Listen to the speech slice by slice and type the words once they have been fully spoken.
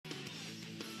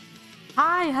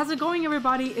Hi, how's it going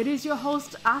everybody? It is your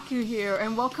host Aku here,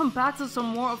 and welcome back to some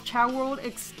more of Chao World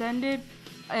Extended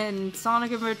and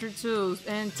Sonic Adventure 2.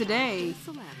 And today,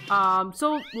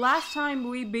 so last time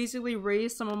we basically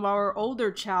raised some of our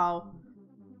older Chao,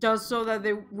 just so that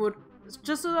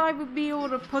I would be able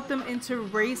to put them into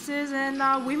races,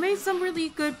 and we made some really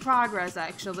good progress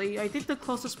actually. I think the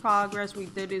closest progress we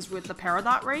did is with the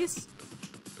Peridot race.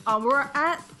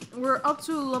 We're up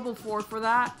to level 4 for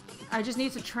that. I just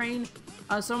need to train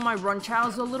some of my run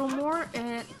chows a little more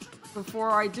and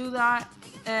before I do that.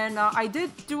 And I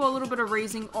did do a little bit of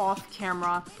raising off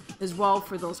camera as well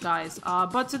for those guys.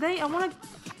 But today I want to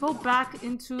go back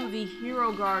into the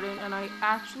Hero Garden, and I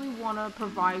actually want to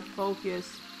provide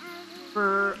focus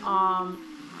for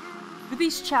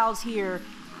these chows here.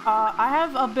 I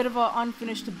have a bit of an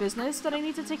unfinished business that I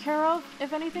need to take care of,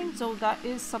 if anything, so that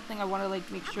is something I want to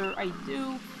like make sure I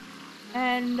do.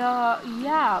 And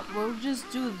yeah, we'll just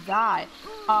do that.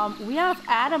 We have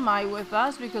Adamai with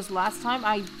us because last time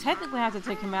I technically had to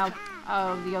take him out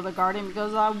of the other garden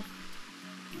because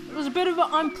it was a bit of an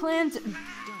unplanned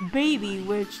baby,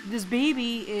 which this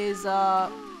baby is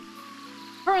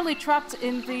currently trapped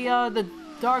in the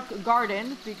dark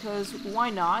garden because why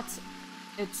not?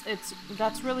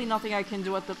 That's really nothing I can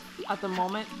do at the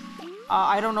moment.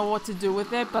 I don't know what to do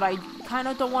with it, but I kind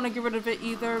of don't want to get rid of it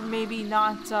either. Maybe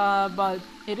not, but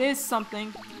it is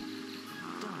something.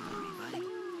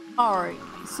 Alright,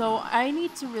 so I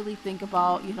need to really think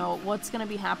about, you know, what's gonna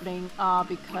be happening,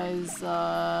 because,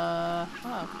 okay.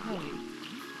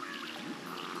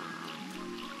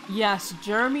 Yes,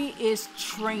 Jeremy is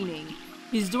training.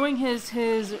 He's doing his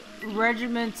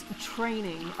regiment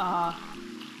training,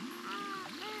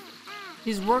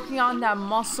 he's working on that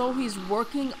muscle. He's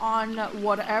working on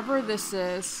whatever this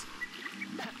is.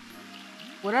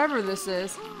 Whatever this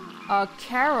is.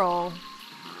 Carol.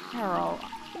 Carol.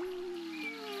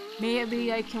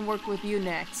 Maybe I can work with you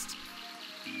next.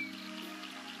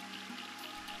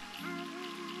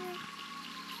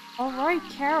 Alright,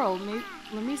 Carol.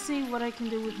 Let me see what I can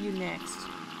do with you next.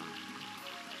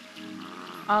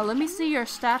 Let me see your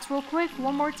stats real quick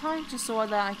one more time, just so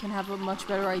that I can have a much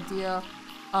better idea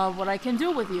what I can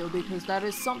do with you, because that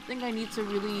is something I need to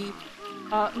really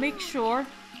make sure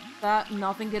that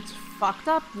nothing gets fucked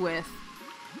up with.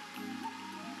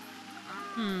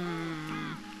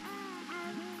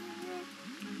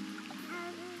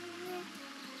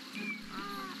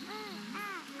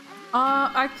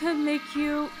 I could make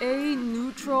you a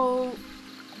neutral,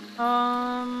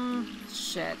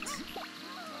 shit.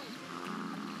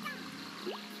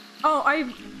 Oh,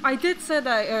 I did say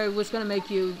that I was gonna make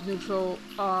you neutral,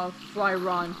 fly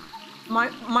run.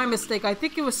 My mistake. I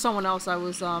think it was someone else I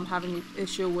was, having an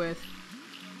issue with.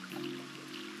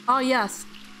 Oh, yes.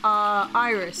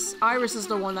 Iris. Iris is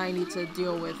the one I need to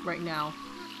deal with right now.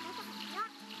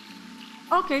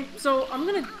 Okay, so I'm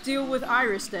gonna deal with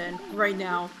Iris then, right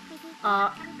now.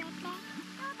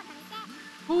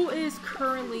 Who is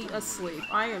currently asleep?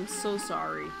 I am so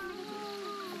sorry.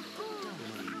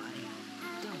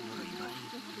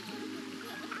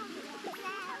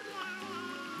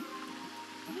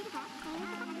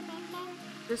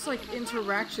 There's like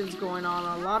interactions going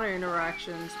on, a lot of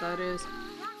interactions, that is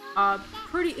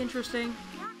pretty interesting.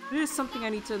 It is something I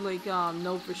need to like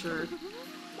know for sure.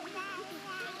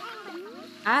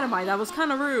 Adamai, that was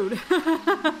kind of rude.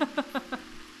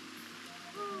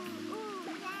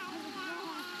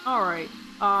 Alright,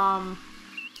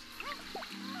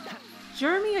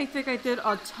 Jeremy, I think I did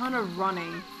a ton of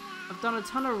running. I've done a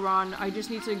ton of run. I just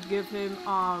need to give him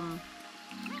I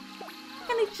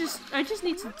just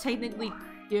need to technically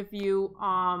give you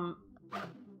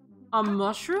a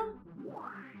mushroom?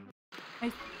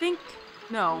 I think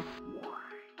no.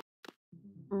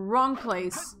 Wrong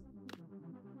place.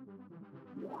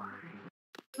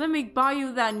 Let me buy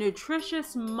you that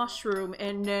nutritious mushroom,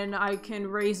 and then I can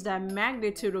raise that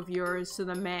magnitude of yours to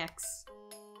the max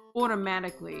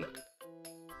automatically.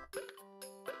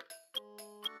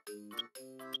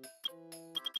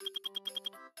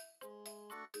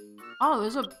 Oh,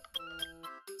 there's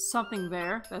something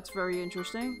there. That's very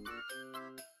interesting.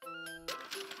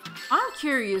 I'm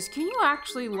curious, can you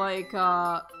actually like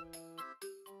can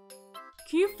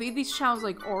you feed these chows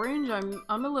like orange?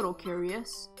 I'm a little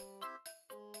curious.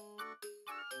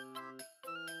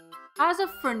 As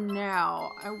of for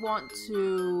now, I want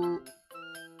to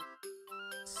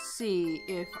see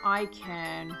if I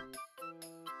can.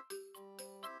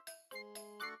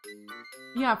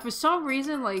 Yeah, for some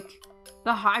reason, like,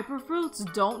 the hyper fruits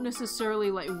don't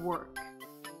necessarily, like, work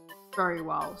very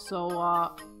well, so,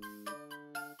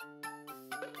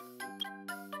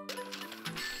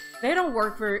 They don't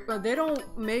work very. They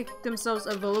don't make themselves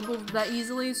available that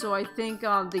easily. So I think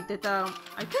they did that.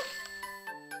 I think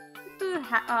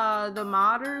the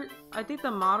modder. I think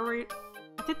the moderate.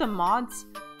 I think the mods.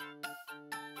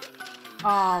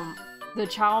 The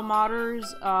Chao modders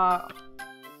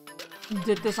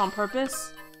did this on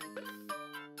purpose.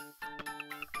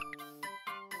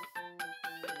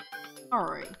 All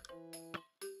right.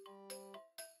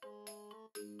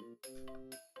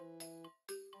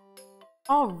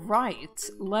 All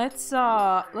right, let's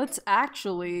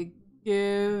actually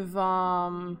give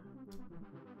let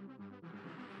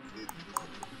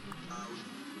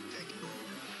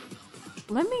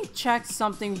me check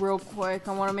something real quick.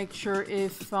 I want to make sure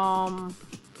if some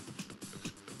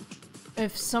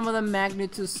of the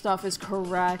magnitude stuff is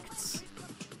correct.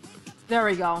 There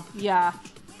we go. Yeah.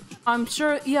 I'm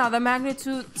sure, yeah, the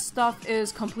magnitude stuff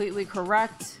is completely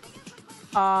correct.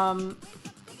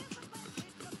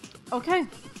 Okay.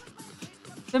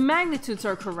 The magnitudes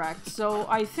are correct, so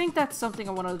I think that's something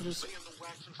I want to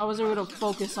I was able to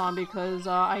focus on because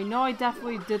I know I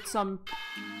definitely did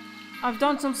I've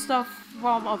done some stuff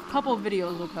from a couple of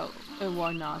videos ago and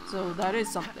whatnot, so that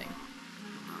is something.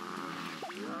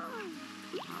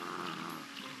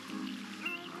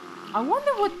 I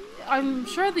wonder what, I'm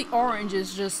sure the orange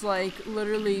is just like,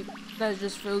 literally, that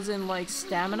just fills in like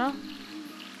stamina.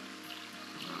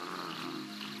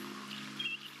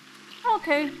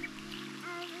 Okay.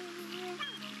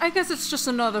 I guess it's just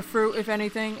another fruit, if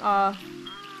anything.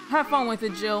 Have fun with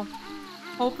it, Jill.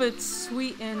 Hope it's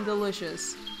sweet and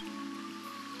delicious.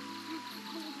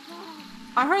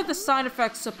 I heard the side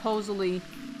effect supposedly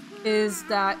is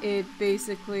that it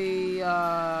basically,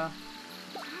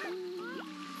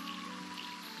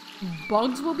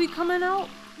 bugs will be coming out?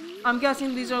 I'm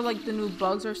guessing these are like the new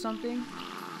bugs or something.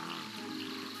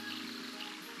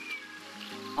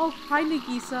 Oh, hi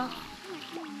Nagisa.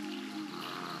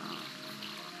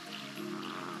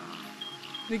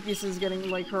 Nagisa's getting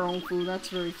like her own food, that's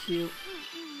very cute.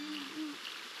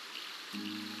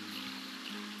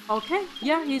 Okay,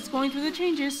 yeah, he's going through the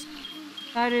changes.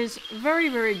 That is very,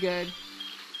 very good.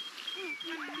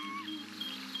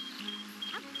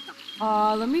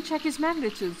 Let me check his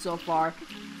magnitude so far.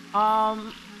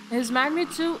 His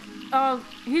magnitude,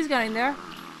 he's getting there.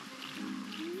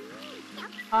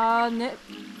 Let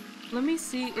me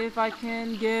see if I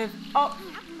can give, oh!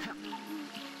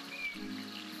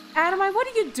 Adamai, what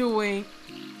are you doing?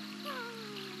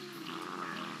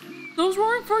 Those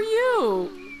weren't for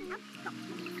you!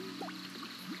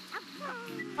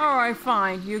 Alright,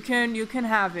 fine. You can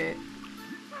have it.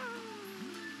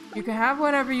 You can have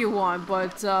whatever you want,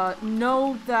 but,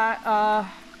 know that I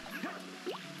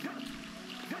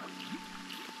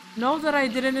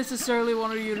didn't necessarily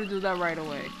want you to do that right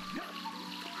away.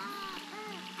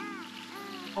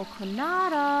 Oh,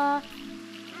 Konata!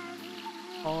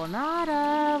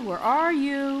 Konata, where are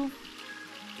you?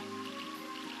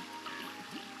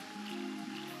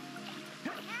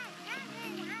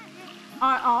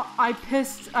 I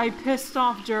pissed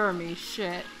off Jeremy,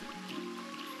 shit.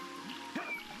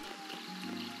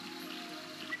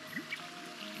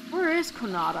 Where is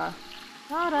Konata?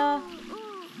 Konata!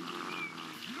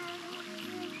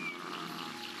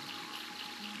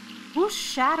 Whose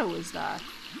shadow is that?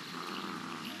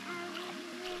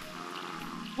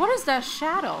 What is that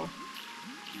shadow?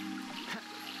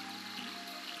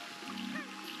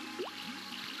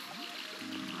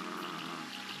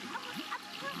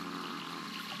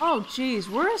 Oh jeez,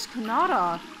 where is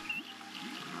Konata?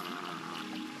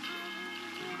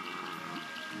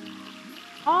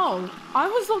 Oh, I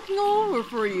was looking all over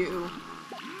for you.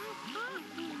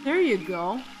 There you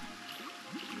go.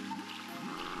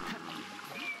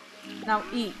 Now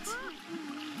eat.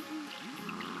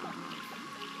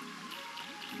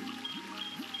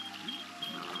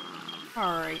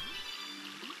 Alright.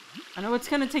 I know it's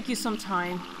gonna take you some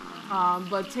time,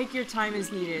 but take your time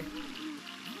as needed.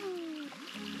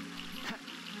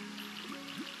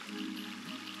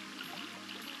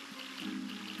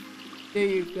 There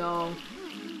you go.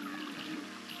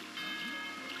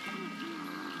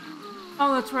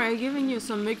 Oh, that's right. I've given you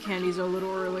some mid candies a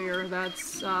little earlier.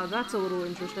 That's a little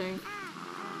interesting.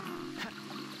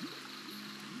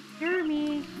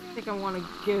 Jeremy. I think I want to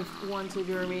give one to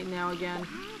Jeremy now again.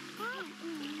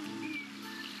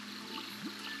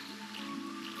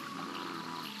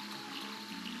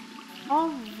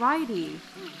 Alrighty.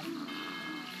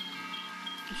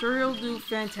 I'm sure he'll do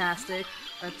fantastic.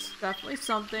 That's definitely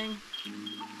something.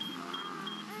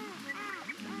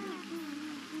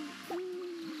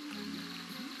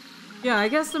 Yeah, I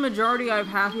guess the majority I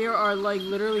have here are like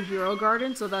literally Hero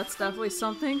Garden, so that's definitely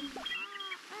something.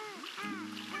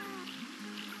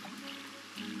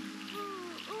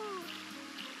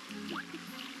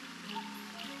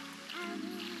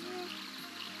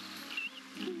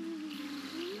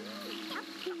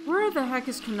 Where the heck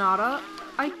is Kanata?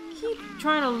 I keep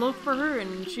trying to look for her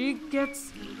and she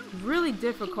gets really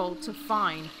difficult to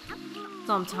find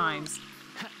sometimes.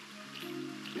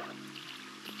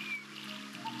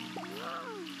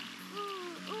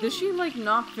 Did she like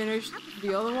not finish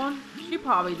the other one? She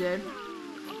probably did.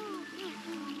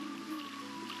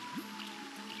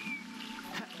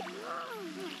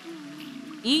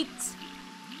 Eat.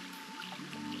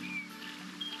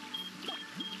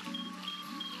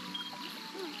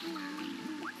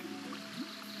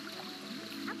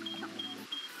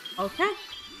 Okay.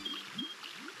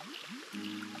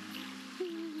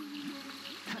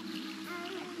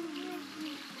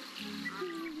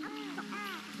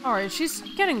 Alright, she's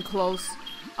getting close.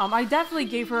 I definitely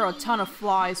gave her a ton of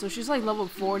flies, so she's like level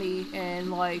 40 and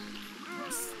like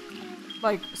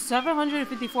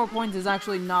 754 points is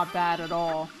actually not bad at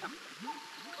all.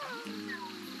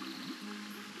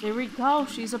 There we go,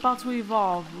 she's about to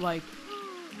evolve, like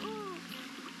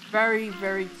very,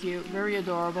 very cute, very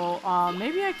adorable.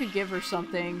 Maybe I could give her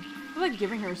something. I feel like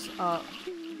giving her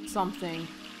something.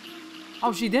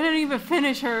 Oh, she didn't even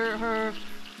finish her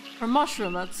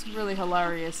mushroom. That's really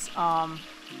hilarious.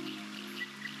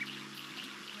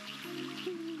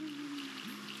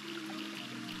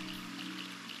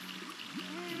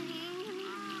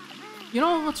 You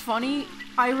know what's funny?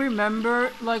 I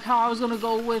remember like how I was gonna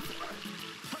go with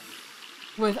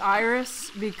Iris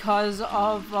because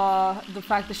of the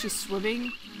fact that she's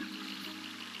swimming.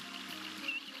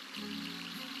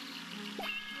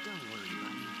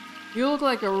 You look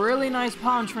like a really nice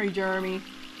palm tree, Jeremy.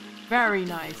 Very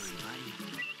nice.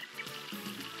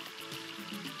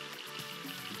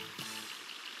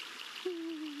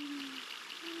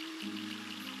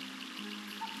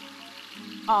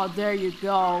 Oh, there you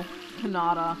go,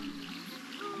 Kanata.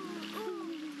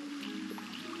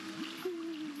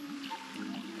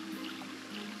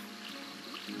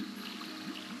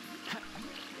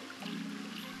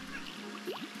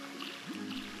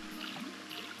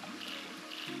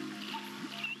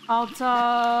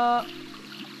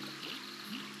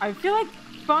 I feel like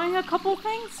buying a couple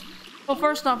things. Well,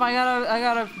 first off, I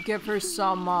gotta give her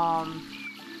some, I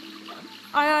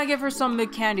gotta give her some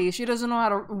mid candies. She doesn't know how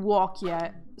to walk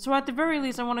yet. So at the very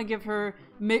least, I want to give her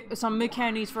some mid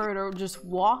candies for her to just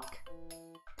walk.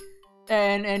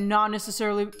 And not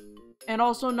necessarily, and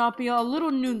also not be a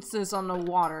little nuisance on the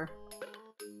water.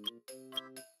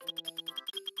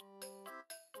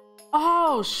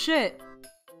 Oh, shit.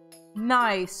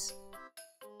 Nice.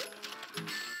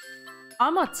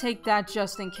 I'm gonna take that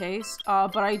just in case,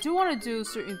 but I do want to do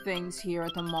certain things here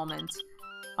at the moment.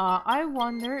 I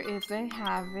wonder if they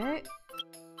have it.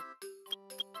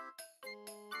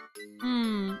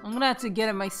 I'm gonna have to get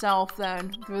it myself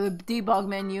then, through the debug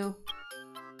menu.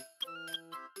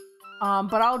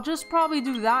 But I'll just probably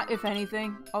do that, if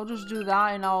anything. I'll just do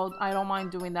that, and I don't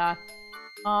mind doing that.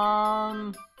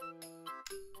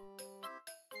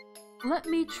 Let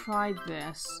me try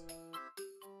this.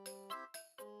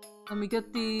 Let me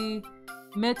get the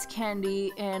mint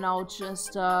candy, and I'll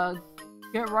just,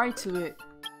 get right to it.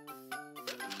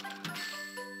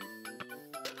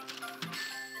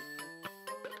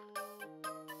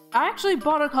 I actually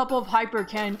bought a couple of hyper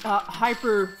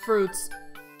fruits.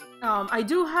 I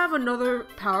do have another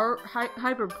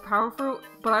hyper power fruit,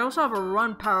 but I also have a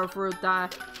run power fruit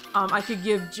that I could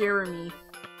give Jeremy,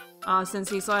 since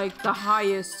he's like the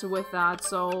highest with that.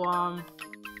 So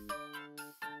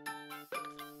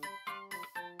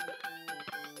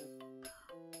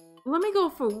let me go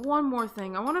for one more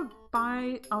thing. I wanna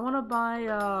buy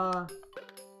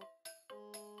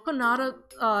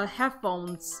Kanata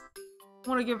headphones. I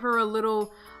want to give her a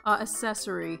little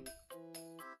accessory.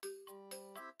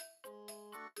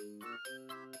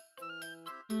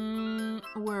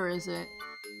 Where is it?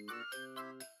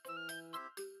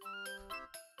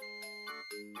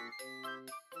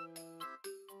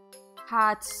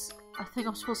 Hats. I think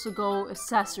I'm supposed to go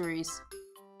accessories.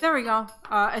 There we go.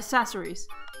 Accessories.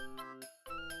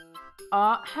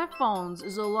 Headphones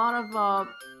is a lot of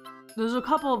there's a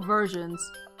couple of versions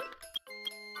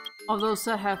of those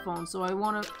set headphones, so I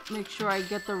want to make sure I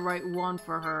get the right one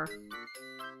for her.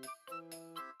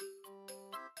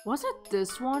 Was it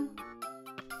this one?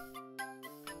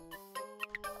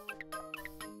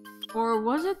 Or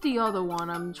was it the other one?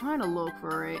 I'm trying to look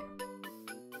for it.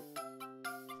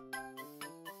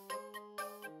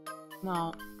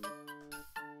 No.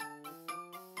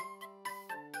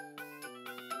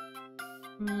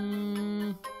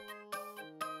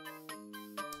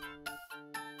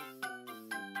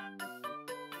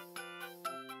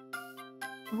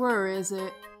 Where is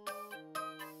it?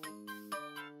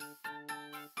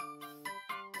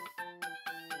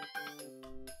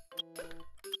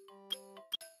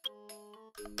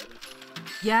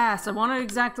 Yes, I want to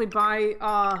exactly buy,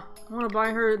 I want to buy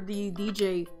her the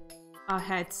DJ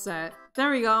headset.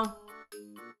 There we go.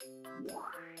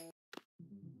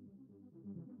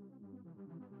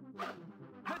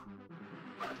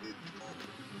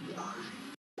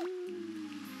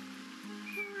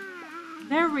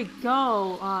 There we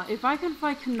go. If I can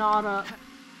find Konata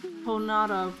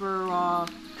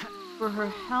for her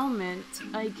helmet,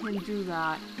 I can do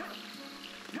that.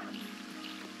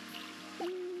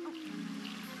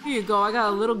 Here you go, I got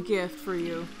a little gift for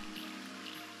you.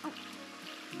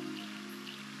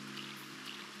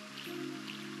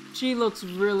 She looks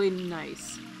really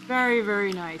nice. Very,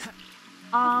 very nice.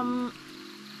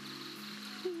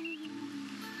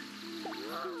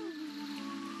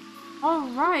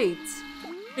 Alright.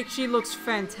 I think she looks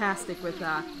fantastic with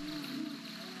that.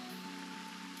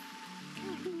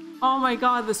 Oh my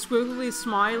god, the squiggly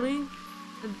smiley.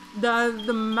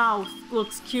 The mouth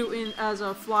looks cute as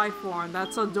a fly form.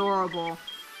 That's adorable.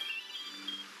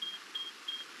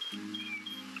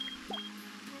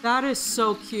 That is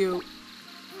so cute.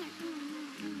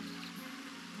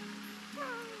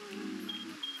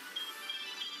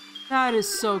 That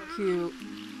is so cute.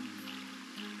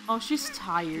 Oh, she's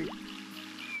tired.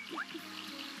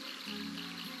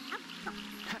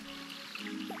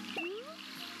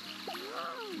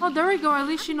 Oh, there we go. At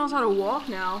least she knows how to walk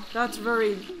now. That's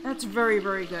very,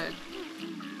 very good.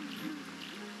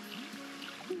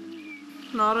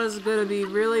 Nada's gonna be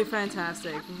really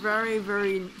fantastic. Very,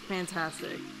 very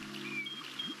fantastic.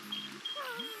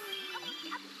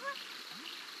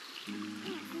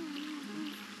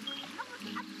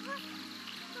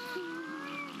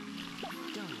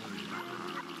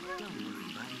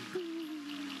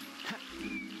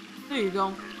 There you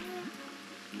go.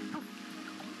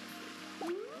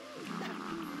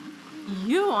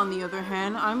 You, on the other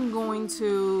hand, I'm going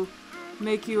to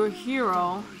make you a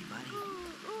hero.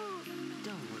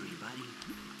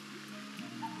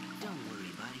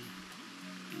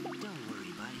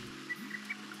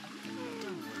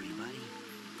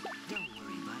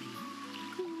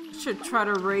 Should try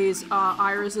to raise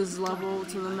Iris's level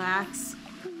to the max.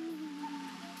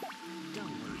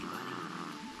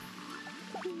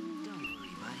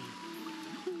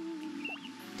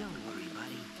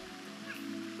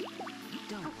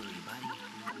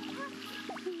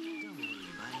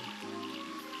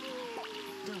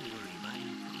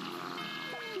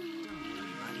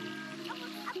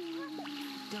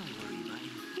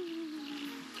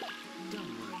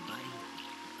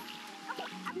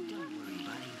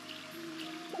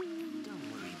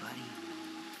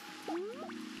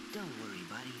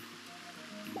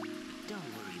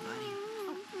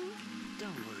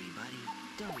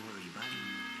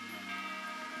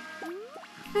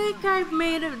 I think I've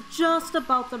made it just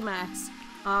about the max.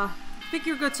 I think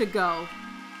you're good to go.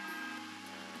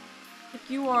 I think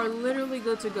you are literally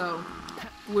good to go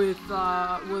with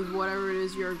whatever it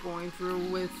is you're going through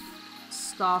with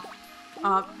stuff.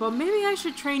 But maybe I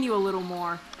should train you a little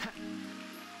more.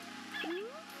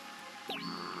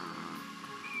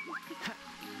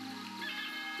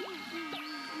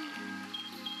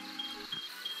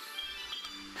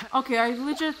 Okay, I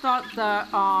legit thought that,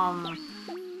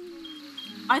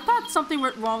 I thought something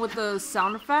went wrong with the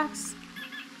sound effects,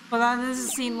 but that doesn't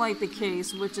seem like the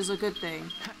case, which is a good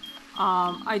thing.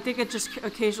 I think it just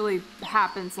occasionally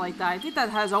happens like that. I think that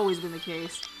has always been the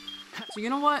case. So you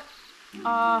know what?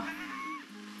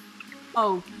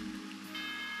 Oh.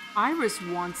 Iris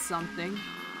wants something.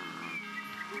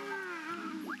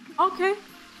 Okay.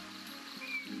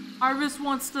 Iris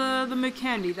wants the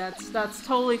McCandy. That's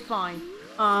totally fine.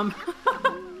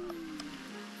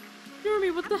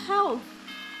 Jeremy, what the hell?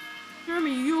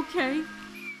 Jeremy, are you okay?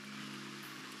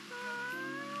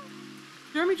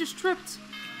 Jeremy just tripped.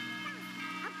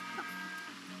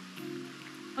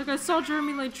 Like, I saw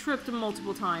Jeremy, like, tripped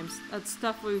multiple times. That's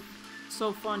definitely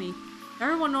so funny.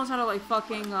 Everyone knows how to, like,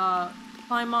 fucking,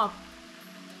 climb up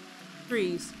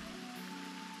trees.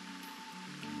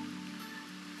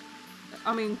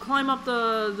 I mean, climb up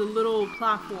the little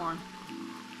platform.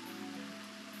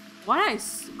 Why did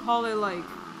I call it, like,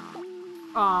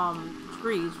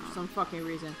 trees for some fucking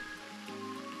reason?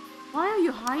 Why are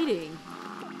you hiding?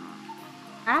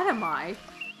 Am I?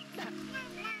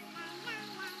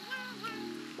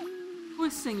 Who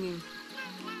is singing?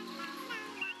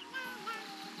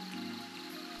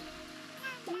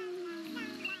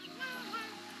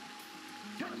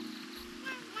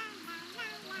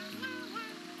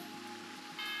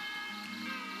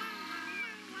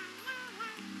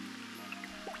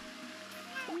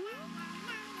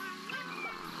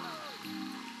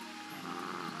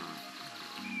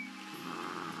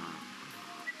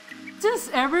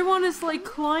 Just everyone is like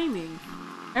climbing.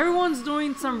 Everyone's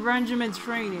doing some regiment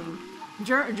training.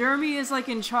 Jeremy is like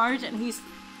in charge, and he's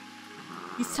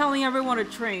telling everyone to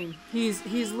train. He's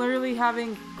literally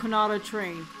having Kunada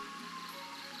train.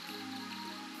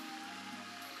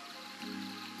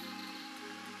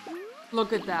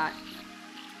 Look at that.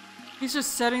 He's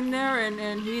just sitting there,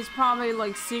 and he's probably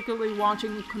like secretly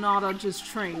watching Kunada just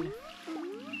train.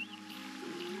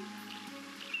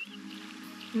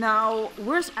 Now,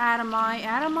 where's Adamai?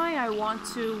 Adamai, I want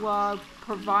to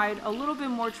provide a little bit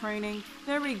more training.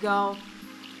 There we go.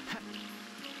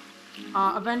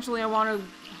 Eventually, I want to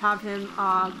have him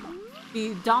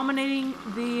be dominating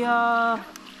the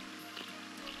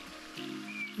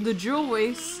jewel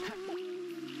waste.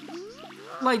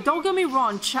 Like, don't get me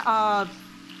wrong, Chad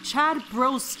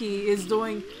Broski is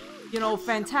doing, you know,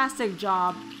 fantastic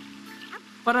job.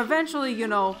 But eventually, you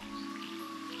know,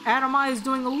 Adamai is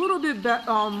doing a little bit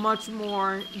much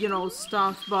more, you know,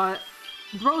 stuff. But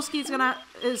Broski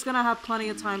is gonna have plenty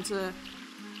of time to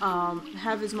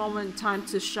have his moment in time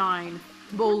to shine.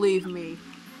 Believe me.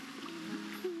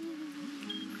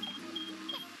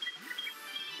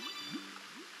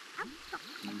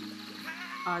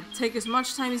 Take as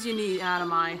much time as you need,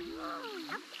 Adamai.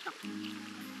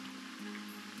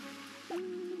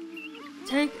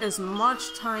 Take as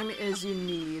much time as you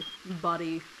need,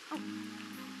 buddy.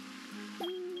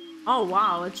 Oh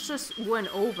wow, it just went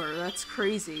over. That's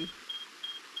crazy.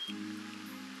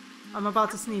 I'm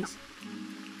about to sneeze.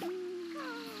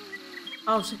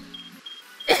 Oh shit.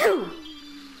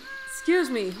 Excuse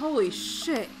me, holy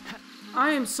shit.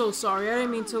 I am so sorry, I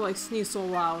didn't mean to like sneeze so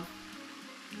loud.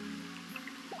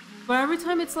 But every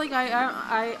time it's like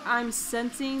I'm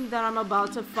sensing that I'm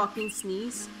about to fucking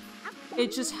sneeze,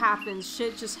 it just happens.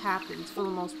 Shit just happens for the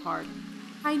most part.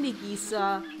 Hi,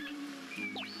 Nagisa.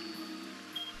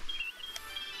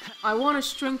 I want to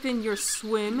strengthen your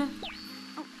swim,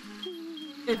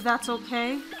 if that's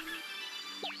okay.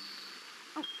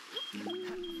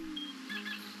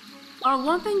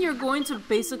 One thing you're going to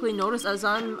basically notice as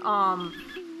I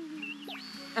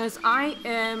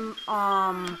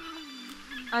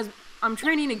am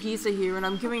training Nagisa here, and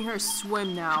I'm giving her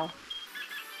swim now.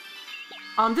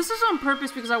 This is on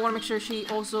purpose because I want to make sure she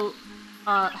also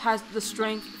has the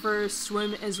strength for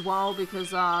swim as well,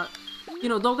 because you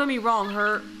know, don't get me wrong,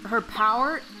 her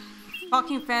power,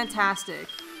 fucking fantastic.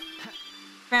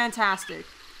 Fantastic.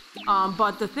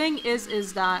 But the thing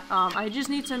is that I just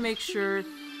need to make sure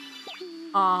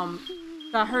that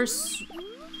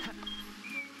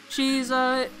she's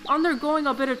undergoing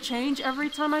a bit of change every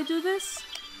time I do this.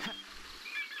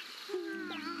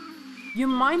 You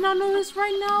might not know this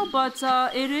right now, but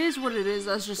it is what it is.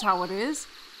 That's just how it is.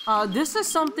 This is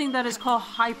something that is called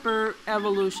hyper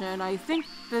evolution. I think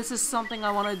this is something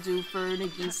I want to do for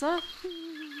Nagisa.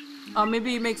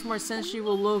 Maybe it makes more sense. She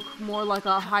will look more like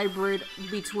a hybrid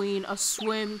between a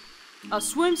swim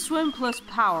plus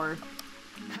power.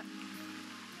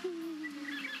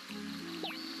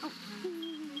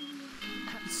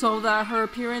 So that her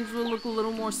appearance will look a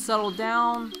little more settled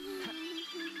down.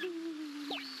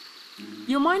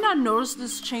 You might not notice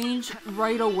this change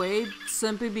right away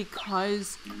simply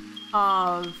because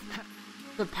of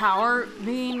the power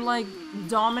being like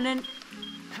dominant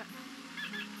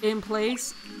in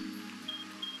place.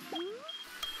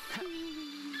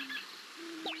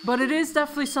 But it is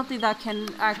definitely something that can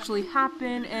actually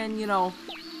happen, and you know,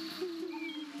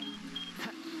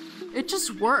 it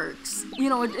just works. You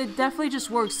know, it definitely just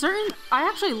works. I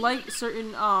actually like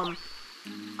certain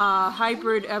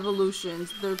hybrid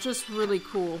evolutions. They're just really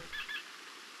cool.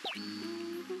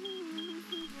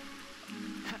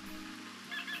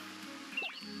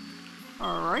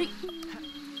 Alright.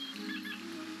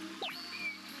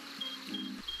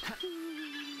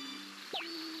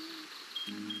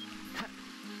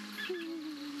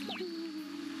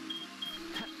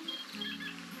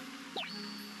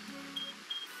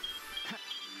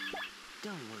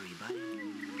 Don't worry, buddy.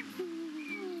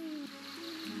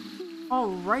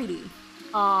 Alrighty.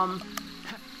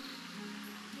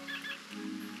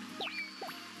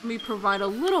 Let me provide a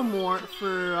little more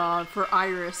for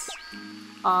Iris.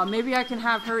 Maybe I can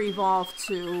have her evolve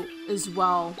too, as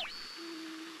well.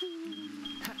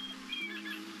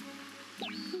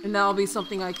 And that'll be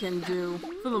something I can do,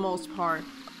 for the most part.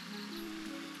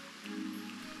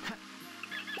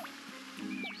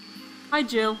 Hi,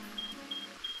 Jill.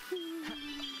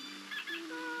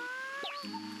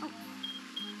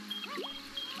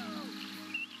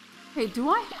 Okay, do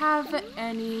I have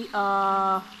any,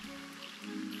 I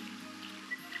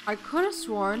could have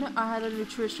sworn I had a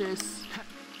nutritious.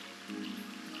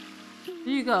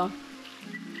 There you go.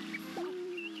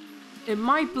 it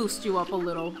might boost you up a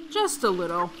little. Just a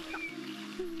little.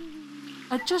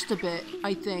 Just a bit,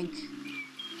 I think.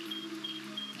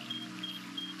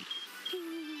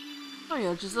 Oh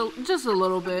yeah, just a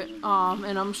little bit.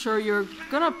 And I'm sure you're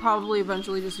gonna probably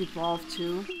eventually just evolve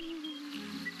too.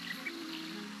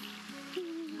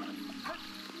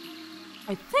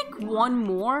 I think one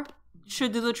more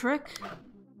should do the trick.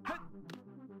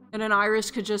 And then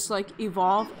Iris could just like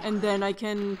evolve, and then I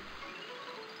can...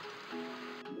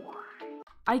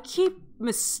 I keep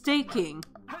mistaking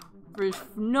for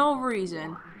no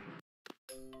reason.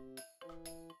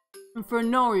 For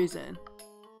no reason.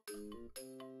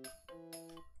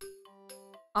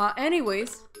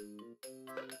 Anyways.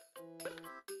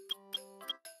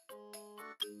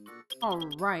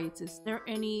 Alright, is there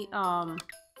any,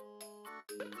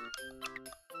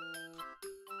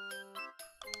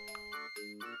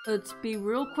 let's be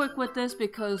real quick with this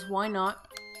because why not?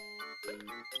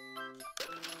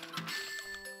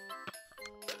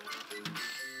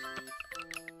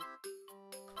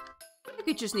 I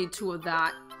could just need 2 of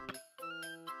that.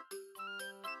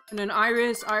 And then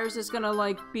Iris is gonna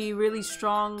like be really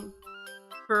strong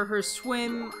for her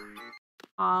swim.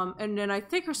 And then I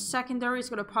think her secondary is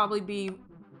gonna probably be,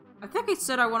 I think I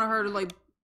said I wanted her to like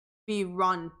be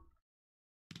run.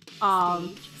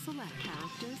 Stage, select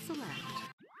character, select.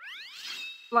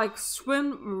 Like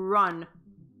swim, run.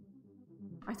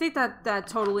 I think that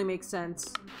totally makes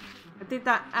sense. I think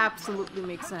that absolutely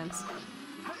makes sense.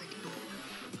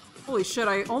 Holy shit,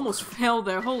 I almost failed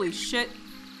there. Holy shit.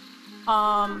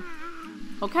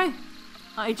 Okay.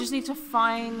 I just need to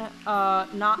find,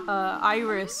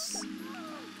 Iris.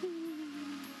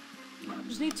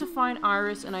 Just need to find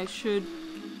Iris and I should...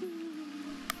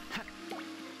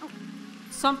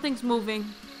 Something's moving.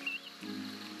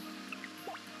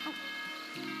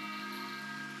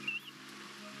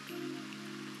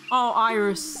 Oh,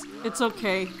 Iris. It's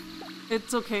okay.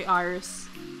 It's okay, Iris.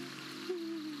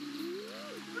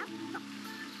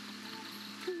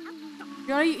 You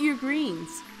gotta eat your greens.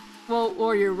 Well,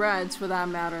 or your reds, for that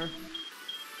matter.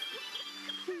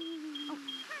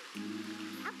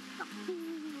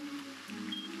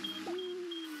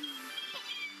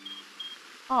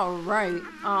 Alright,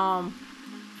 thought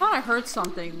I heard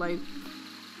something, like,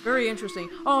 very interesting.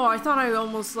 Oh, I thought I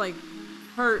almost, like,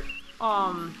 hurt,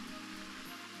 I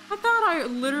thought I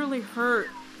literally hurt,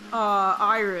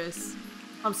 Iris.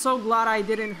 I'm so glad I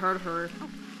didn't hurt her.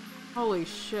 Holy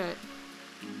shit.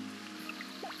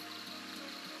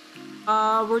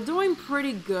 We're doing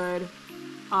pretty good.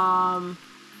 Time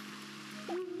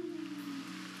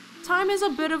is a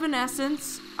bit of an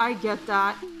essence. I get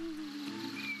that.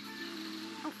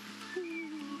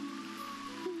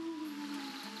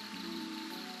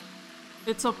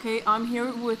 It's okay, I'm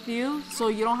here with you, so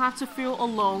you don't have to feel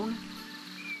alone.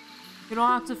 You don't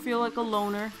have to feel like a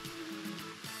loner.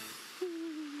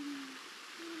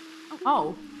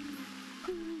 Oh.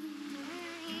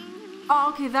 Oh,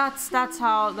 okay, that's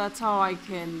how I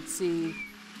can see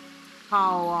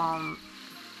how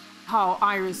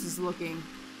Iris is looking.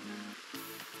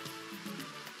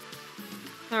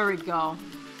 There we go.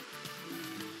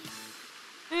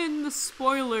 In the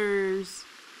spoilers.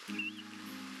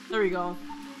 There we go.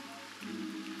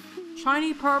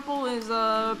 Shiny purple is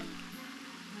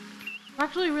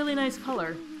actually a really nice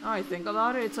color. Now I think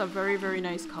about it, it's a very, very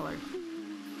nice color.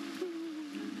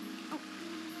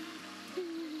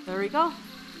 There we go.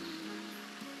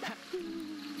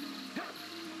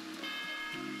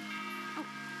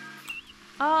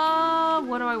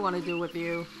 What do I want to do with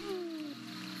you?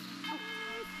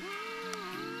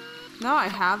 Now I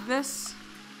have this.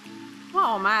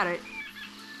 Well, I'm at it.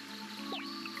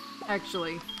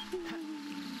 Actually.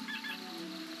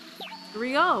 Here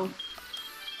we go.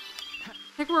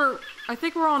 I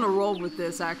think we're on a roll with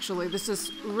this, actually. This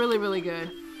is really, really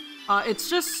good. It's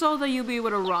just so that you'll be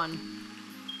able to run.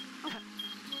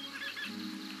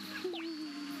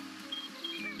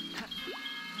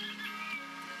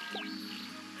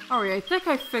 Alright, I think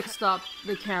I fixed up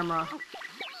the camera.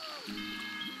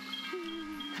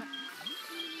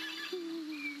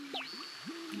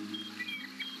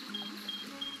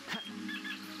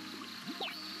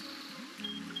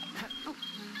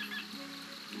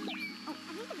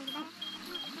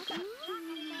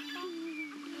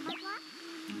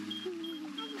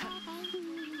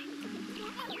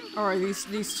 Alright,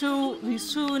 these two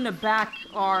in the back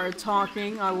are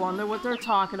talking. I wonder what they're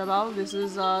talking about. This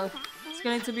is it's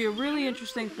going to be a really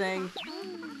interesting thing.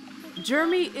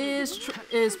 Jeremy is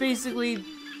basically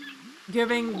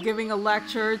giving a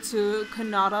lecture to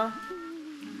Kanata.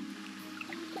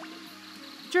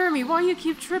 Jeremy, why you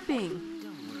keep tripping?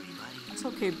 Don't worry, buddy. It's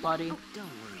okay, buddy. Don't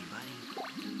worry, buddy.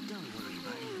 Don't worry.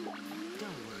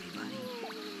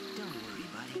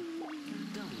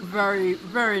 very,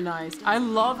 very nice. I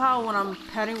love how when I'm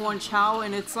petting one Chao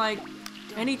and it's like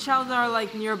any Chao that are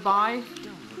like nearby,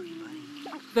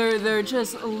 they're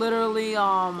just literally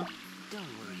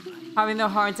having their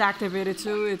hearts activated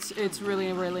too. It's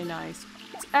really, really nice.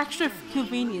 It's extra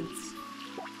convenience.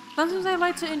 Sometimes I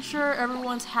like to ensure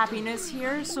everyone's happiness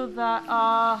here so that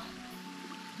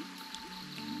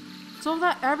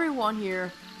everyone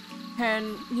here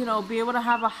can, you know, be able to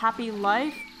have a happy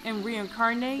life and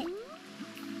reincarnate.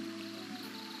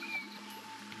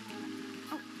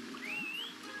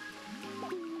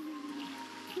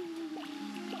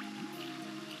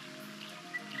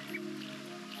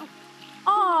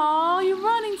 Aw, you're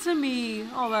running to me.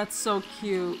 Oh, that's so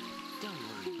cute.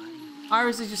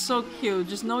 Iris is just so cute.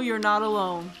 Just know you're not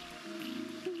alone.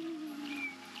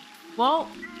 Well,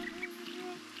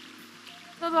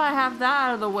 now that I have that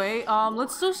out of the way,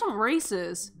 let's do some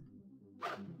races.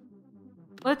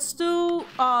 Let's do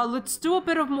a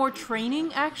bit of more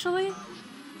training, actually.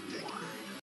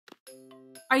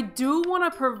 I do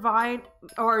want to provide,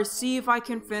 or see if I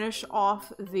can finish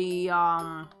off the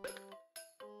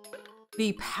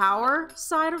power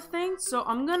side of things, so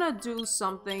I'm gonna do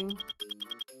something.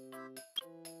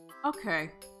 Okay.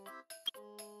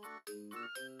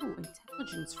 Ooh,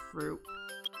 intelligence fruit.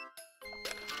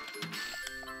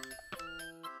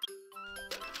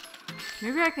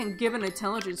 Maybe I can give an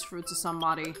intelligence fruit to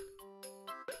somebody.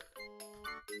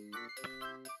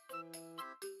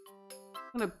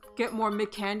 I'm gonna get more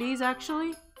mid-candies,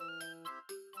 actually.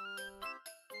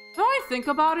 Now I think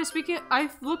about it, I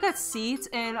look at seeds,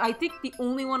 and I think the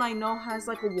only one I know has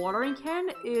like a watering can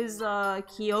is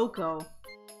Kyoko.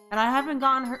 And I haven't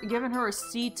given her a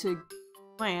seed to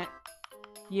plant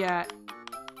yet.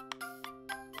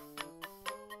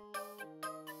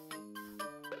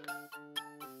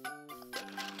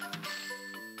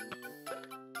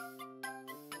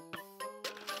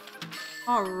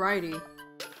 Alrighty.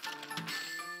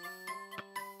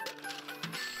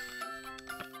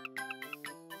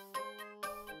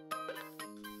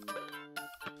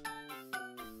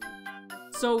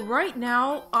 So right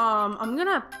now, I'm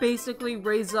gonna basically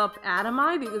raise up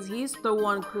Adamai because he's the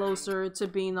one closer to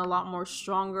being a lot more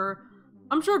stronger.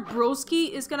 I'm sure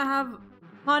Broski is gonna have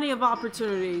plenty of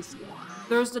opportunities.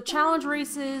 There's the challenge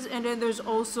races, and then there's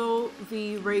also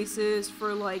the races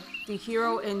for like the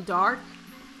hero and dark.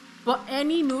 But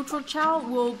any neutral Chao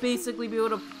will basically be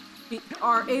able to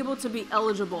are able to be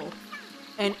eligible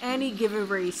in any given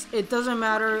race. It doesn't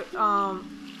matter.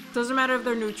 Doesn't matter if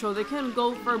they're neutral. They can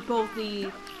go for both the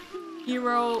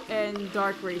hero and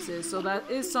dark races. So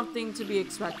that is something to be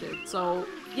expected. So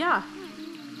yeah,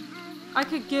 I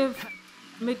could give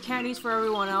mid candies for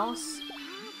everyone else.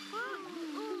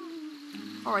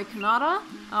 All right, Kanata.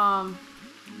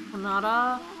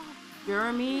 Kanata.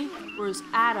 Jeremy, where's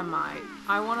Adamai?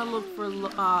 I want to look for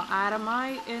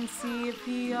Adamai and see if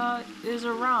he is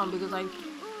around, because I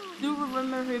do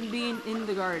remember him being in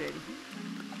the garden.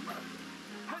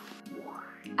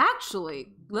 Actually,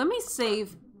 let me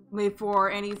save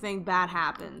before anything bad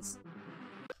happens.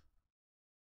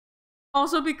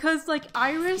 Also, because like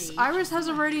Iris has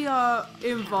already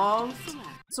evolved,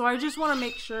 so I just want to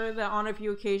make sure that on a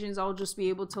few occasions I'll just be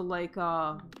able to like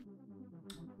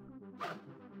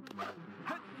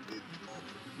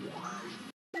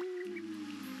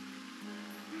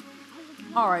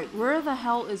Alright, where the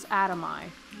hell is Adamai?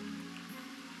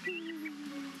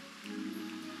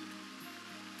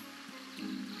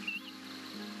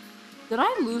 Did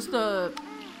I lose the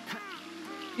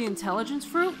intelligence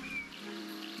fruit?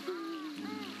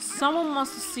 Someone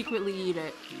must secretly eat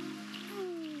it.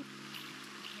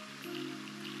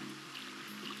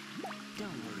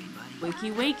 Don't worry, buddy.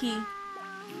 Wakey wakey.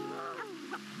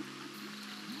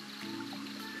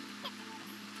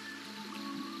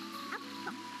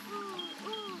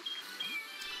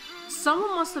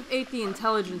 Someone must have ate the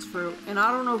intelligence fruit, and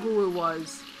I don't know who it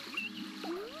was.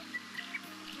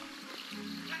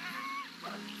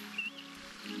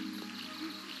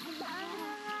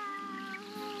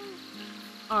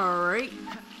 Alright.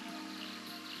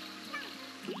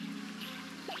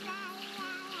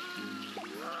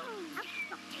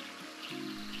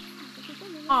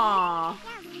 Aww.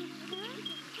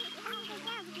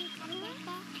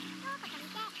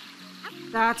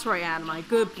 That's right, Adamai.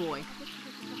 Good boy.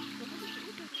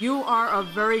 You are a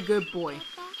very good boy.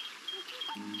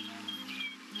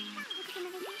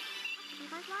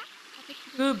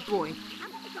 Good boy.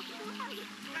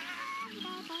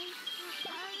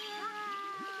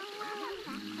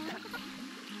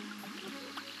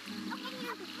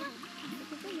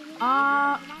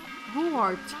 Who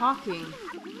are talking?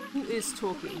 Who is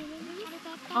talking?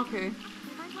 Okay.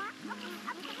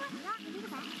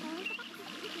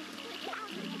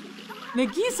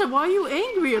 Nagisa, what are you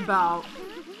angry about?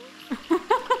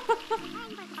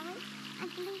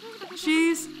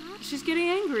 She's getting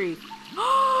angry.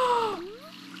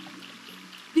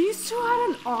 These two had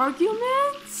an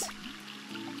argument?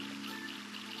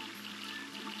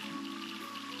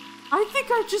 I think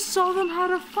I just saw them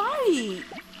had a fight.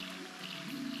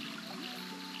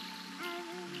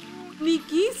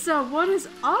 Nagisa, what is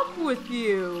up with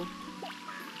you?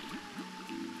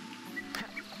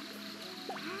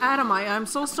 Adamai, I'm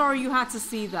so sorry you had to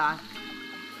see that.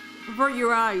 Avert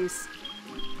your eyes.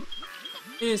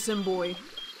 Innocent boy.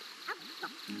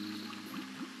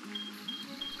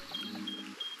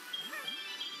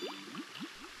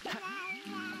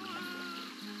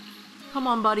 Come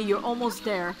on, buddy, you're almost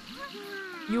there.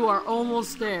 You are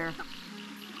almost there.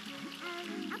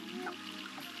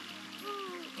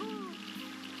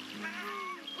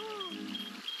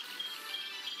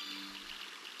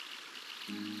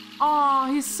 Aw,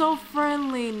 he's so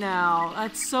friendly now.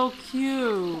 That's so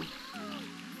cute.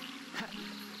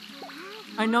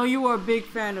 I know you are a big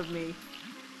fan of me.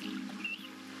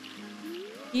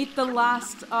 Eat the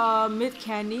last mid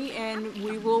candy and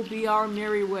we will be our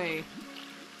merry way.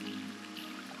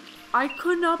 I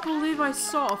could not believe I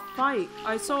saw a fight.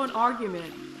 I saw an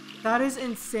argument. That is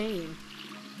insane.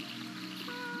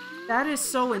 That is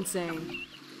so insane.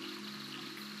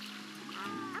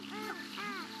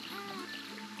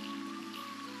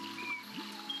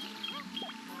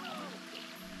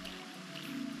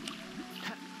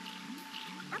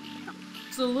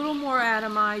 It's a little more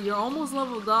Adamai. You're almost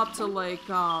leveled up to like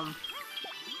I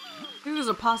think there's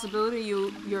a possibility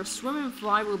your swim and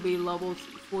fly will be level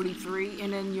 43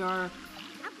 and then your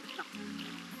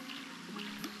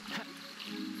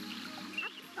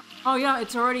oh yeah,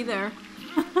 it's already there.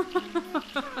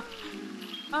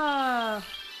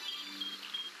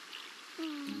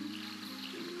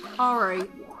 Alright.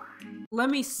 Let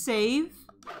me save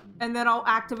and then I'll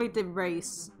activate the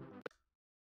race.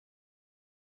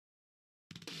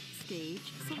 Stage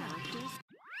selected.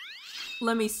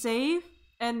 Let me save,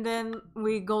 and then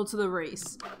we go to the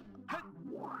race.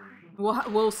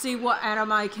 We'll see what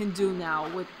Adamai can do now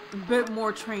with a bit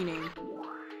more training.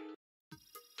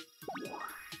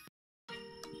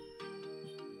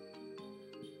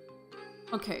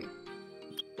 Okay.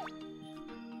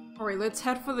 Alright, let's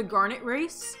head for the Garnet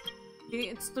race. Okay,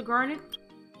 it's the Garnet.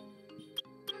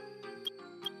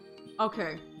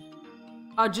 Okay.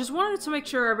 I just wanted to make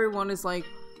sure everyone is like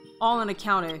all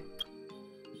unaccounted.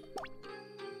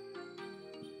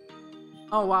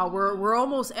 Oh wow, we're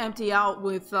almost empty out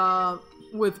with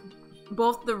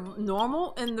both the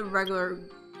normal and the regular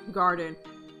garden.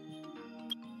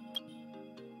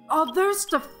 Oh, there's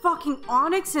the fucking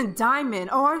Onyx and Diamond.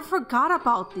 Oh, I forgot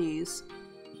about these.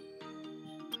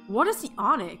 What is the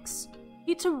Onyx?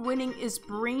 Key to winning is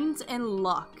brains and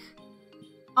luck.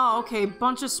 Oh, okay,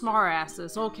 bunch of smart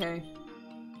asses. Okay.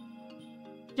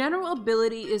 General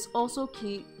ability is also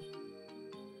key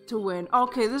to win.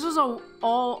 Okay, this is all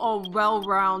a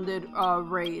well-rounded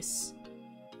race.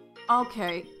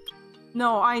 Okay.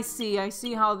 No, I see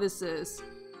how this is.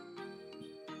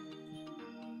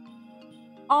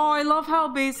 Oh, I love how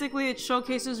basically it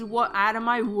showcases what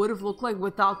Adamai would have looked like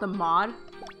without the mod.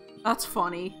 That's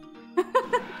funny.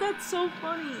 That's so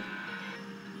funny.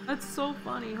 That's so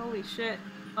funny. Holy shit.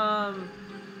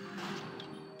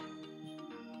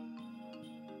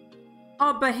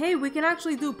 Oh, but hey, we can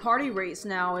actually do party race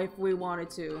now if we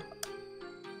wanted to.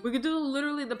 We could do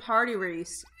literally the party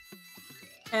race.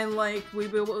 And like,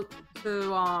 we'd be able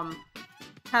to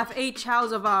have 8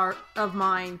 chows of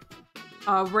mine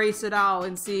race it out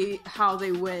and see how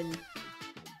they win.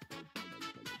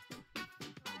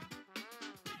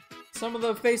 Some of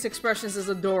the face expressions is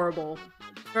adorable.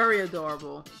 Very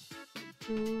adorable.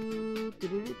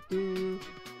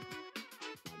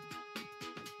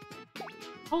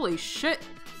 Holy shit.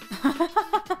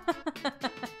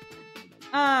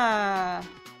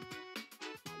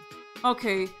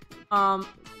 Okay, I'm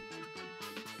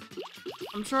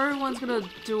sure everyone's gonna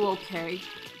do okay.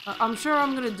 I'm sure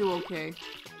I'm gonna do okay.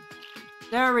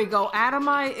 There we go.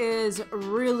 Adamai is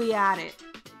really at it.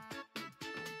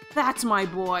 That's my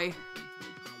boy.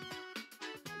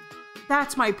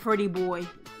 That's my pretty boy.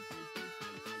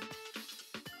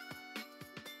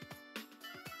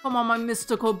 Come on, my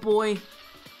mystical boy.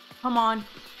 Come on.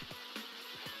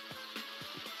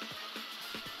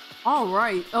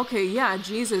 Alright. Okay, yeah,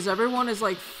 Jesus. Everyone is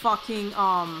like fucking,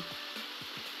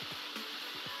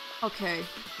 okay.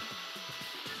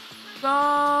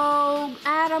 Go,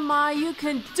 Adamai. You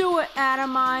can do it,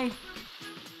 Adamai.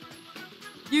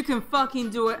 You can fucking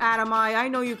do it, Adamai. I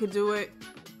know you can do it.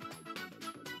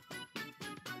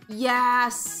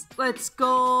 Yes! Let's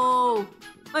go!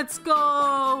 Let's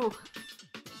go!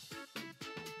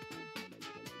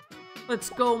 Let's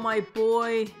go, my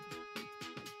boy.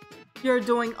 You're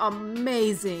doing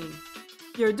amazing.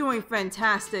 You're doing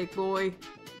fantastic, boy.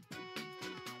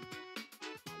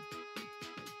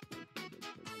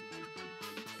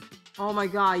 Oh my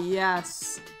god,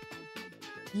 yes.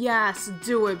 Yes,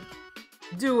 do it.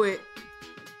 Do it.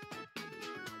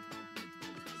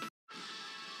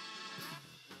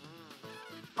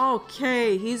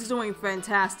 Okay, he's doing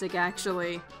fantastic,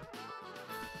 actually.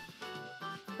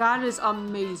 That is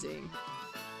amazing.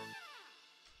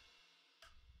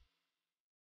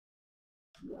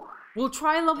 We'll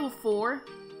try level 4.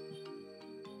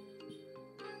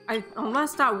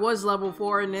 Unless that was level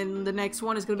 4, and then the next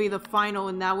one is gonna be the final,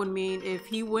 and that would mean if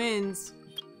he wins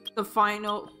the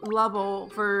final level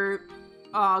for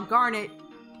Garnet.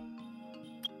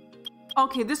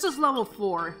 Okay, this is level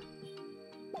 4.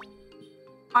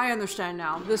 I understand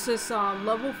now. This is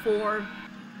level 4.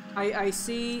 I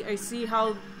see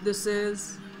how this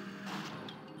is.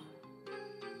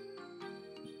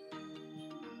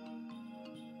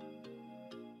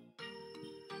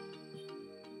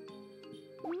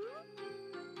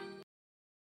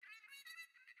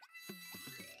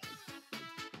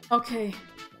 Okay.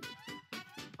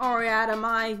 Alright,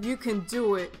 Adamai, you can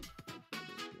do it.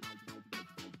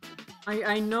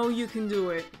 I know you can do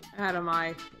it,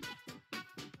 Adamai.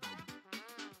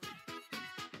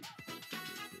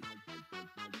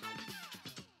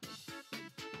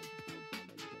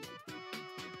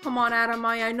 Come on,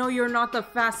 Adamai, I know you're not the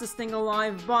fastest thing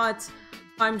alive, but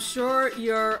I'm sure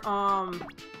you're,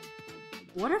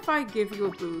 what if I give you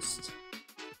a boost?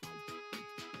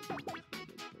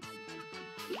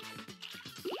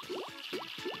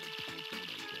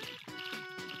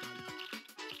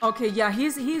 Okay, yeah, he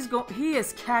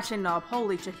is catching up.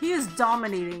 Holy shit, he is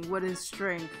dominating with his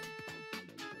strength.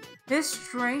 His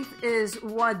strength is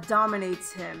what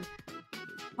dominates him.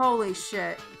 Holy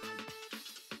shit.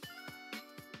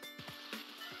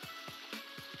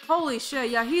 Holy shit,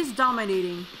 yeah, he's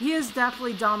dominating. He is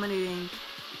definitely dominating.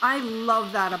 I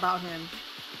love that about him.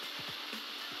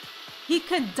 He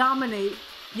can dominate,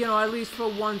 you know, at least for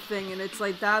one thing, and it's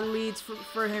like that leads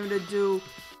for him to do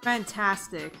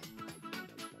fantastic.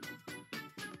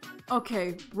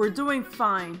 Okay, we're doing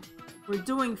fine. We're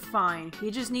doing fine. He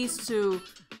just needs to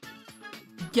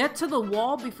get to the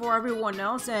wall before everyone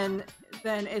else, and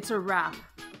then it's a wrap.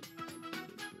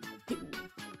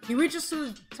 He reaches to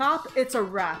the top, it's a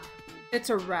wrap. It's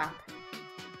a wrap.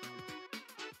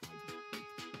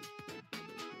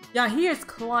 Yeah, he is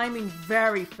climbing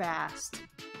very fast.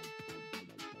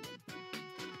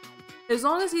 As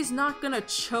long as he's not gonna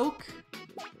choke,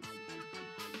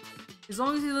 as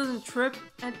long as he doesn't trip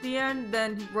at the end,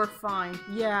 then we're fine.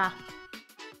 Yeah.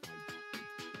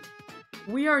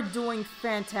 We are doing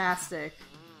fantastic.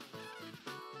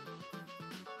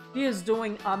 He is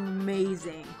doing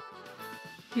amazing.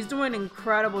 He's doing an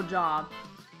incredible job.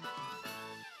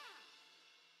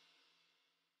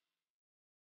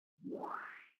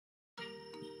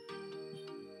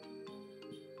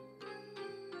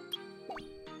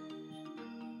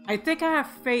 I think I have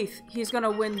faith he's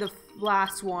gonna win the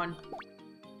last one.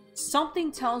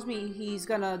 Something tells me he's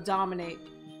gonna dominate.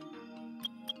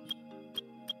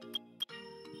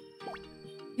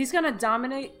 He's gonna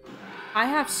dominate. I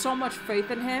have so much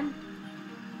faith in him.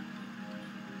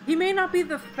 He may not be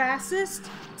the fastest,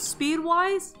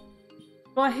 speed-wise,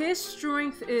 but his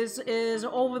strength is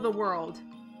over the world.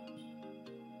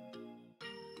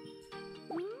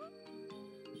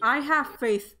 I have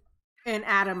faith in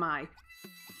Adamai.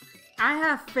 I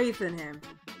have faith in him.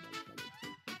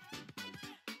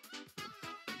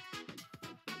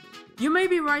 You may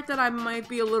be right that I might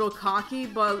be a little cocky,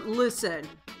 but listen,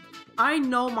 I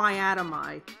know my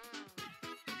Adamai.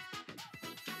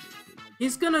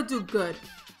 He's gonna do good.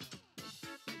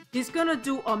 He's gonna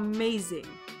do amazing,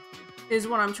 is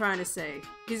what I'm trying to say.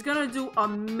 He's gonna do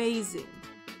amazing.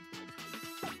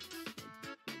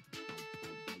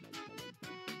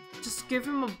 Just give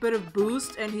him a bit of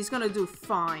boost and he's gonna do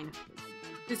fine.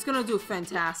 He's gonna do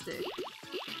fantastic.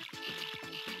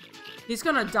 He's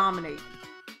gonna dominate.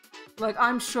 Like,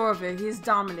 I'm sure of it. He's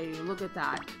dominating. Look at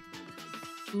that.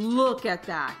 Look at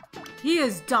that. He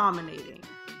is dominating.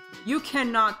 You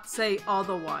cannot say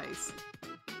otherwise.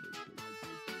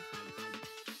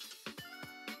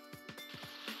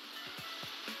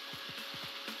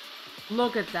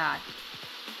 Look at that.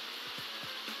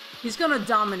 He's gonna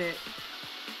dominate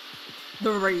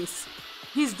the race.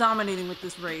 He's dominating with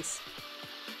this race.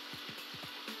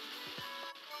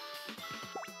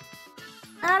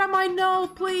 Adam, I know,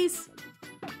 please.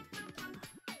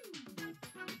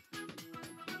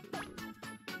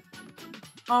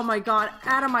 Oh my god,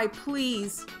 Adamai,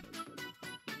 please.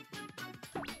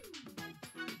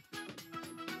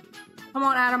 Come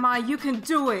on, Adamai, you can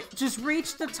do it. Just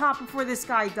reach the top before this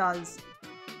guy does.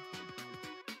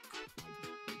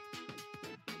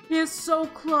 He is so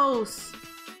close.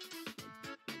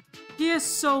 He is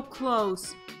so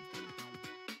close.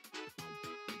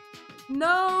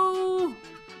 No!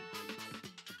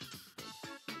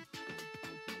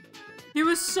 He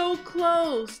was so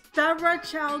close! That red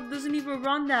child doesn't even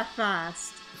run that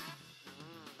fast.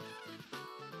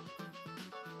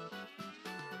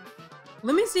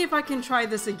 Let me see if I can try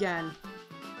this again.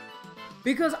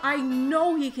 Because I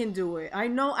know he can do it. I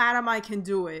know Adamai can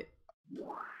do it.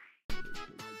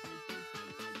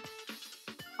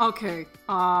 Okay,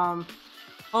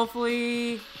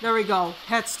 hopefully, there we go.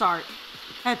 Head start.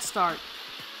 Head start.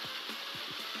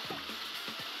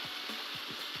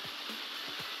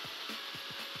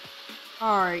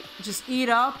 Alright, just eat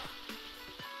up.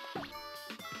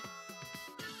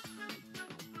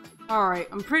 Alright,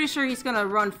 I'm pretty sure he's gonna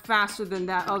run faster than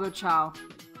that other Chao.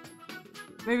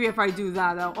 Maybe if I do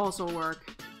that, that'll also work.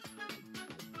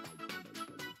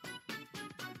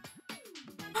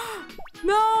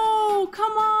 No!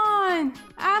 Come on!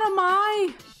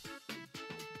 Adamai!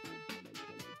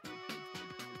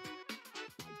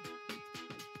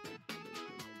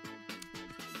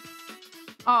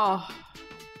 Oh.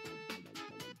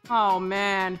 Oh,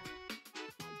 man.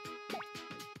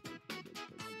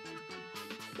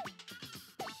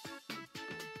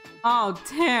 Oh,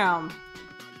 damn.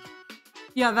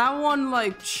 Yeah, that one,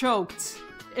 like, choked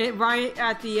it right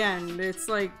at the end. It's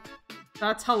like,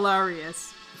 that's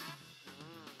hilarious.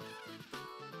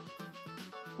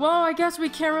 Well, I guess we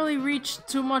can't really reach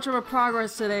too much of a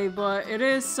progress today, but it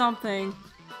is something.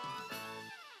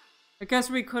 I guess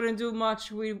we couldn't do much.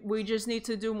 We just need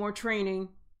to do more training.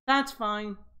 That's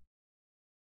fine.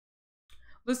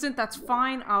 Listen, that's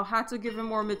fine. I'll have to give him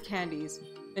more mid candies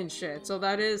and shit. So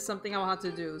that is something I'll have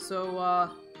to do.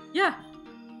 So yeah.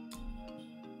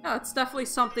 Yeah, it's definitely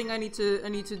something I need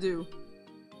to do.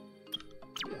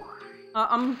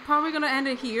 I'm probably gonna end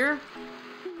it here.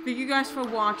 Thank you guys for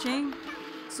watching.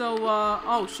 So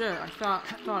oh shit, I thought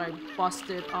I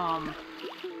busted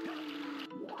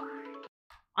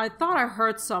I thought I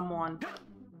hurt someone.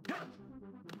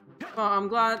 Well, I'm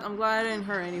glad I didn't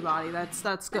hurt anybody.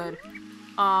 That's good.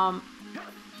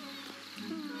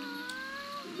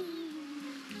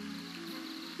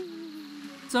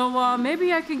 So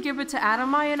maybe I can give it to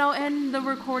Adamai and I'll end the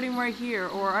recording right here,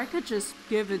 or I could just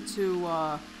give it to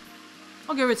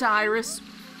I'll give it to Iris.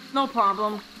 No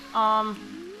problem. I'll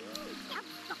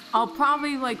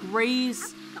probably like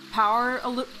raise power a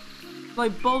little,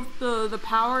 like both the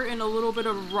power and a little bit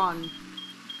of run.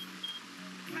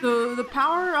 The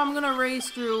power I'm gonna raise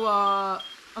through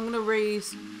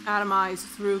Adamai's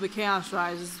through the Chaos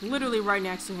Rise. It's literally right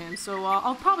next to him, so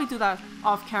I'll probably do that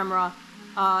off camera.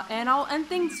 And I'll end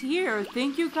things here.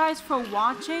 Thank you guys for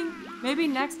watching. Maybe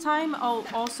next time I'll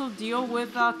also deal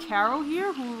with Carol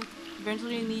here, who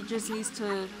eventually just needs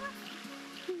to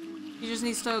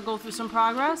go through some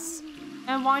progress.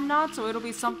 And why not? So it'll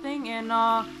be something. And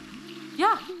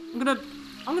yeah, I'm gonna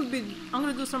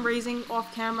do some raising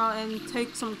off camera and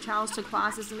take some Chaos to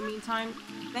classes in the meantime.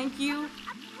 Thank you,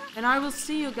 and I will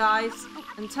see you guys.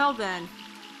 Until then,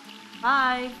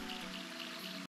 bye.